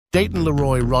Dayton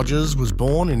Leroy Rogers was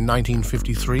born in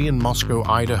 1953 in Moscow,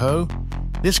 Idaho.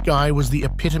 This guy was the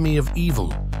epitome of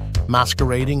evil,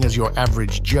 masquerading as your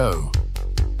average Joe.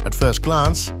 At first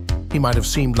glance, he might have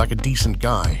seemed like a decent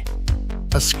guy.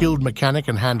 A skilled mechanic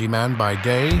and handyman by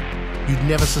day, you'd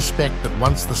never suspect that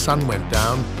once the sun went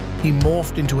down, he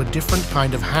morphed into a different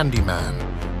kind of handyman,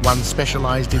 one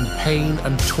specialized in pain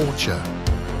and torture.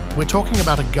 We're talking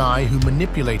about a guy who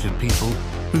manipulated people,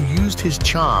 who used his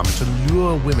charm to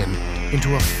lure women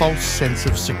into a false sense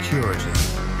of security.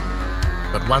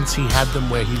 But once he had them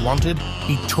where he wanted,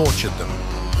 he tortured them.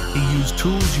 He used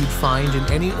tools you'd find in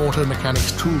any auto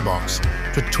mechanic's toolbox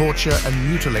to torture and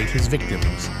mutilate his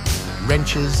victims.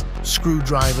 Wrenches,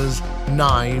 screwdrivers,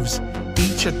 knives,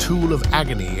 each a tool of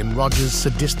agony in Rogers'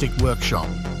 sadistic workshop.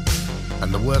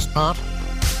 And the worst part?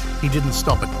 He didn't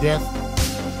stop at death.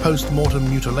 Post-mortem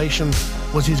mutilation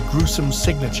was his gruesome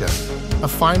signature, a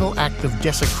final act of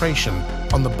desecration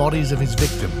on the bodies of his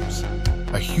victims.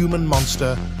 A human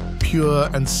monster, pure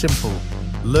and simple,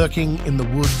 lurking in the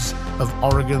woods of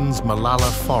Oregon's Molalla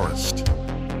forest.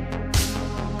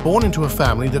 Born into a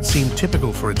family that seemed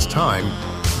typical for its time,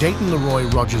 Dayton Leroy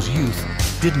Rogers' youth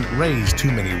didn't raise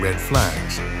too many red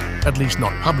flags, at least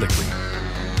not publicly.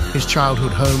 His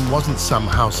childhood home wasn't some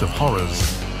house of horrors.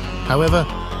 However,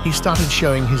 he started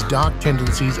showing his dark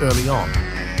tendencies early on,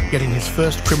 getting his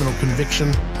first criminal conviction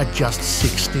at just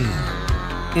 16.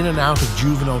 In and out of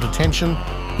juvenile detention,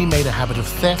 he made a habit of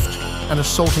theft and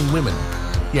assaulting women,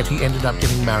 yet he ended up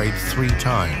getting married 3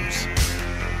 times.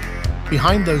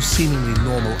 Behind those seemingly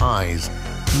normal eyes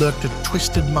lurked a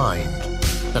twisted mind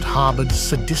that harbored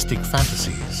sadistic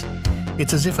fantasies.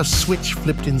 It's as if a switch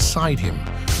flipped inside him,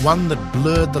 one that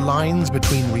blurred the lines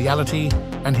between reality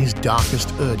and his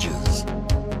darkest urges.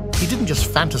 He didn't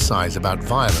just fantasize about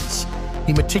violence.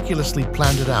 He meticulously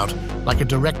planned it out like a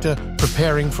director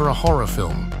preparing for a horror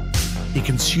film. He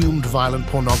consumed violent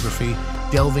pornography,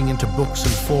 delving into books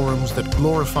and forums that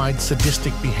glorified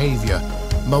sadistic behavior,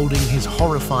 molding his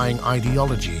horrifying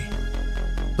ideology.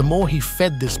 The more he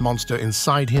fed this monster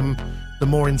inside him, the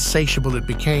more insatiable it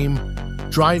became,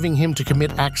 driving him to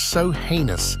commit acts so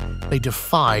heinous they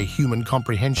defy human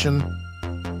comprehension.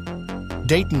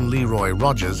 Dayton Leroy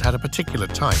Rogers had a particular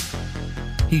type.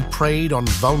 He preyed on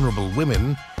vulnerable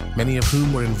women, many of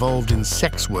whom were involved in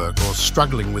sex work or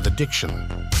struggling with addiction.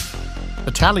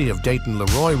 The tally of Dayton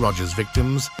Leroy Rogers'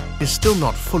 victims is still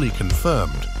not fully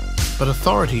confirmed, but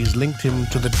authorities linked him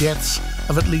to the deaths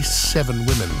of at least 7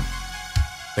 women.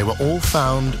 They were all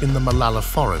found in the Molalla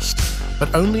forest,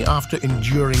 but only after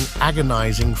enduring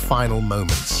agonizing final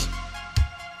moments.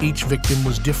 Each victim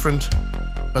was different,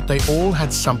 but they all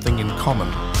had something in common: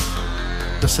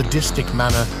 the sadistic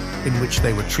manner in which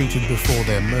they were treated before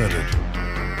they're murdered.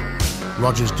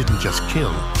 Rogers didn't just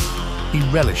kill, he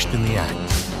relished in the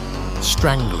act.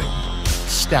 Strangling,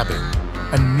 stabbing,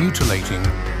 and mutilating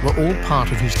were all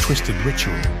part of his twisted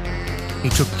ritual. He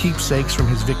took keepsakes from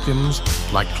his victims,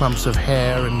 like clumps of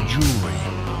hair and jewelry.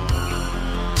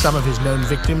 Some of his known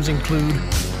victims include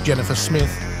Jennifer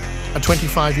Smith, a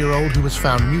 25-year-old who was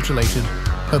found mutilated,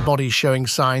 her body showing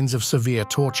signs of severe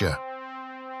torture.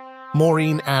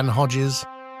 Maureen Ann Hodges,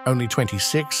 only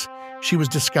 26, she was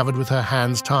discovered with her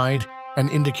hands tied and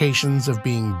indications of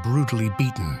being brutally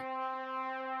beaten.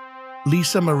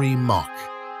 Lisa Marie Mock.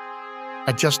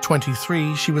 At just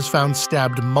 23, she was found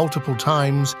stabbed multiple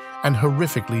times and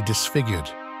horrifically disfigured.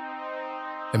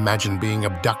 Imagine being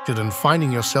abducted and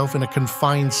finding yourself in a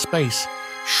confined space,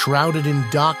 shrouded in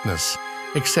darkness,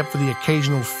 except for the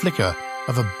occasional flicker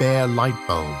of a bare light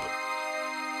bulb.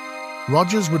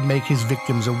 Rogers would make his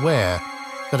victims aware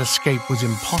that escape was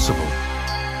impossible.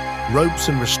 Ropes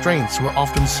and restraints were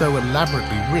often so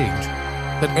elaborately rigged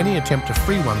that any attempt to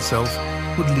free oneself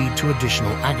would lead to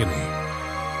additional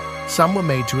agony. Some were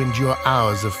made to endure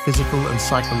hours of physical and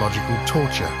psychological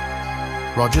torture.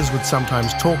 Rogers would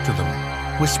sometimes talk to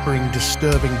them, whispering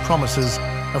disturbing promises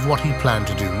of what he planned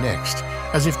to do next,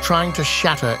 as if trying to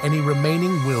shatter any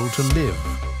remaining will to live.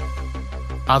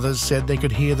 Others said they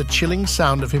could hear the chilling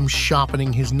sound of him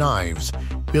sharpening his knives,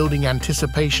 building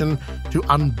anticipation to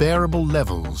unbearable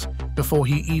levels before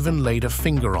he even laid a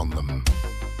finger on them.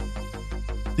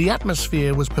 The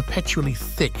atmosphere was perpetually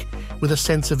thick with a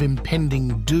sense of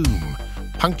impending doom,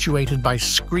 punctuated by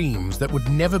screams that would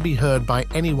never be heard by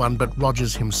anyone but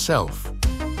Rogers himself.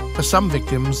 For some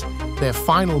victims, their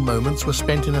final moments were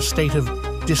spent in a state of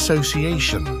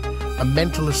dissociation, a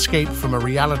mental escape from a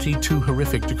reality too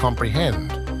horrific to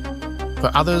comprehend.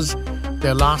 For others,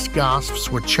 their last gasps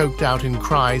were choked out in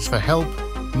cries for help,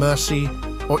 mercy,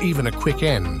 or even a quick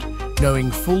end, knowing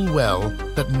full well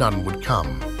that none would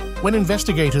come. When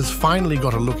investigators finally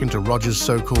got a look into Rogers'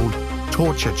 so-called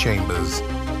torture chambers,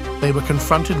 they were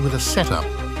confronted with a setup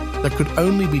that could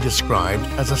only be described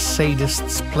as a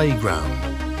sadist's playground.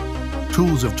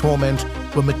 Tools of torment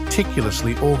were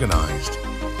meticulously organized.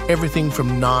 Everything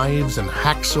from knives and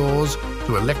hacksaws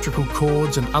to electrical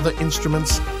cords and other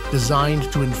instruments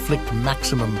designed to inflict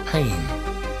maximum pain.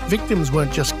 Victims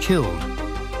weren't just killed,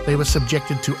 they were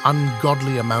subjected to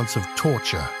ungodly amounts of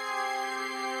torture.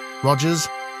 Rogers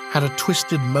had a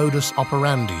twisted modus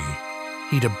operandi.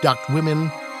 He'd abduct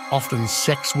women, often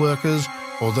sex workers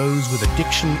or those with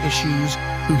addiction issues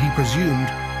who he presumed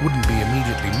wouldn't be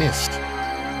immediately missed.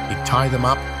 He'd tie them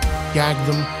up, gag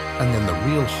them, and then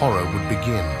the real horror would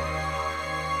begin.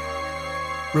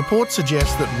 Reports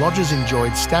suggest that Rogers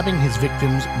enjoyed stabbing his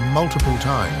victims multiple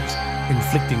times,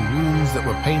 inflicting wounds that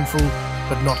were painful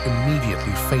but not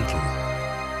immediately fatal.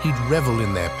 He'd revel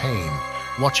in their pain,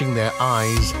 watching their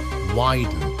eyes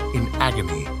widen in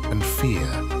agony and fear.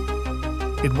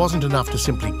 It wasn't enough to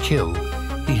simply kill.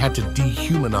 He had to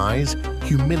dehumanize,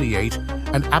 humiliate,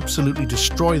 and absolutely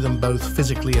destroy them both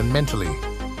physically and mentally.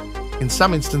 In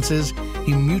some instances,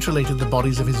 he mutilated the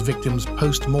bodies of his victims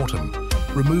post-mortem,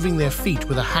 removing their feet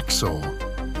with a hacksaw.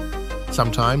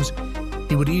 Sometimes,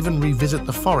 he would even revisit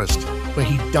the forest where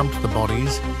he dumped the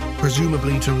bodies,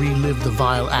 presumably to relive the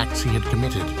vile acts he had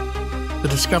committed. The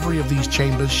discovery of these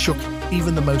chambers shook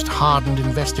even the most hardened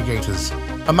investigators.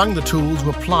 Among the tools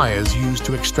were pliers used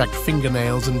to extract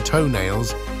fingernails and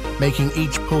toenails, making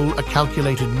each pull a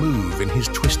calculated move in his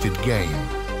twisted game.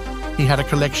 He had a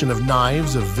collection of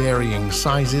knives of varying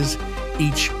sizes,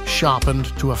 each sharpened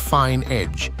to a fine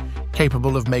edge,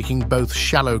 capable of making both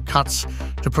shallow cuts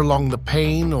to prolong the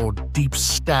pain or deep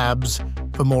stabs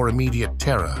for more immediate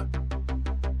terror.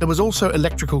 There was also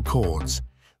electrical cords.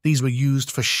 These were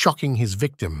used for shocking his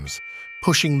victims,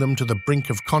 pushing them to the brink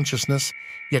of consciousness,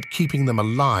 yet keeping them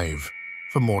alive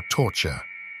for more torture.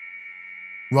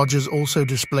 Rogers also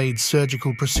displayed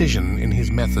surgical precision in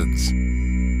his methods.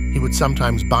 He would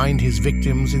sometimes bind his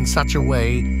victims in such a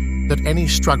way that any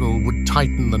struggle would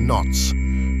tighten the knots,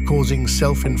 causing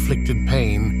self-inflicted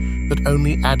pain that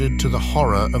only added to the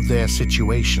horror of their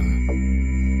situation.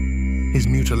 His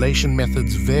mutilation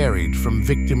methods varied from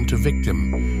victim to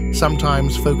victim,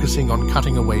 sometimes focusing on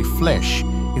cutting away flesh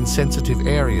in sensitive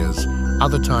areas,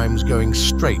 other times going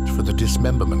straight for the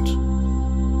dismemberment.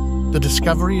 The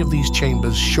discovery of these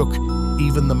chambers shook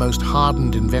even the most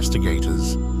hardened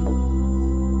investigators.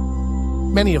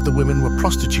 Many of the women were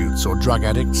prostitutes or drug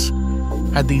addicts.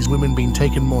 Had these women been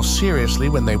taken more seriously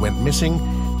when they went missing,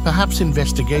 perhaps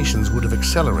investigations would have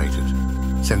accelerated.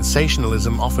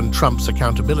 Sensationalism often trumps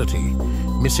accountability.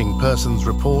 Missing persons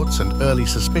reports and early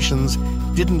suspicions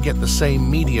didn't get the same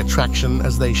media traction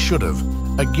as they should have,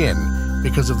 again,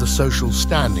 because of the social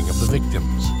standing of the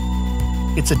victims.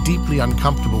 It's a deeply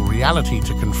uncomfortable reality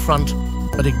to confront,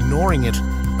 but ignoring it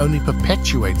only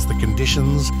perpetuates the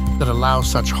conditions that allow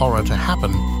such horror to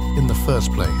happen in the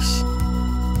first place.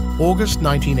 August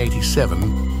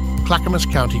 1987, Clackamas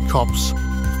County cops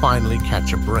finally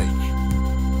catch a break.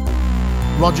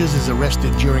 Rogers is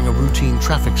arrested during a routine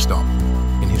traffic stop.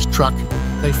 In his truck,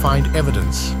 they find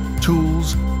evidence,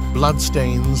 tools,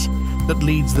 bloodstains, that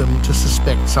leads them to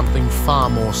suspect something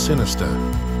far more sinister.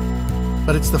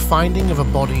 But it's the finding of a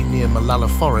body near Molalla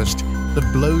Forest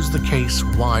that blows the case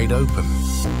wide open.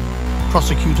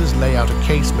 Prosecutors lay out a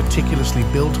case meticulously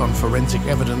built on forensic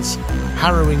evidence,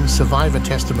 harrowing survivor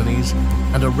testimonies,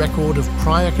 and a record of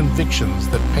prior convictions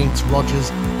that paints Rogers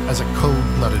as a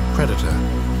cold-blooded predator.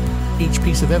 Each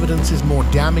piece of evidence is more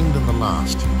damning than the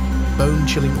last.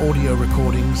 Bone-chilling audio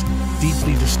recordings,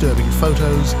 deeply disturbing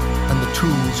photos, and the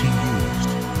tools he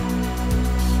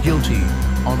used. Guilty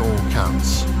on all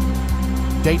counts.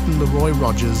 Dayton Leroy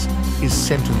Rogers is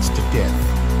sentenced to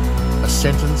death, a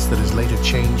sentence that is later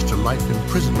changed to life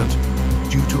imprisonment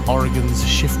due to Oregon's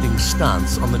shifting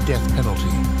stance on the death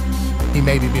penalty. He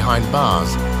may be behind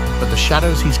bars, but the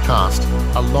shadows he's cast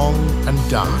are long and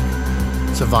dark.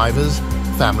 Survivors,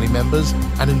 family members,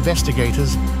 and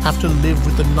investigators have to live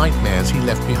with the nightmares he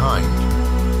left behind.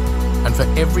 And for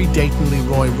every Dayton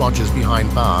Leroy Rogers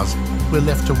behind bars, we're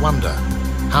left to wonder,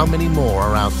 how many more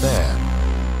are out there?